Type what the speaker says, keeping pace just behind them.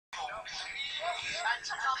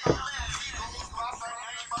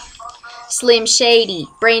Slim Shady,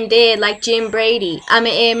 brain dead like Jim Brady. I'm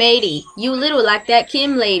an M80, you little like that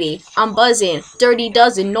Kim lady. I'm buzzing, dirty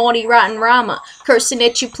dozen, naughty rotten rama. Cursing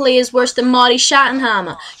at you players worse than Marty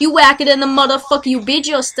Schottenheimer. You whacker than the motherfucker you bid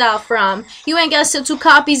your style from. You ain't gotta sell 2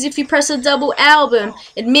 copies if you press a double album.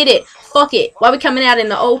 Admit it, fuck it. Why we coming out in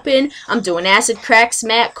the open? I'm doing acid, crack,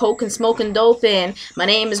 smack, coke, and smoking dope in. My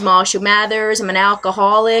name is Marshall Mathers, I'm an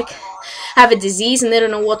alcoholic. I have a disease and they don't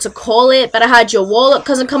know what to call it, but I hide your wallet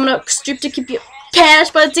cause I'm coming up stripped to keep you cash.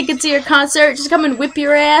 Buy a ticket to your concert, just come and whip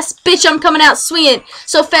your ass. Bitch, I'm coming out swinging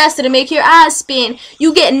so fast that it make your eyes spin.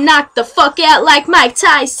 You get knocked the fuck out like Mike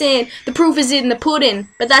Tyson. The proof is in the pudding,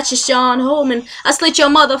 but that's just Sean Holman. I slit your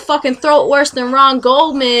motherfucking throat worse than Ron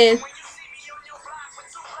Goldman.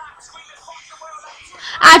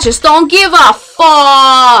 I just don't give a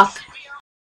fuck.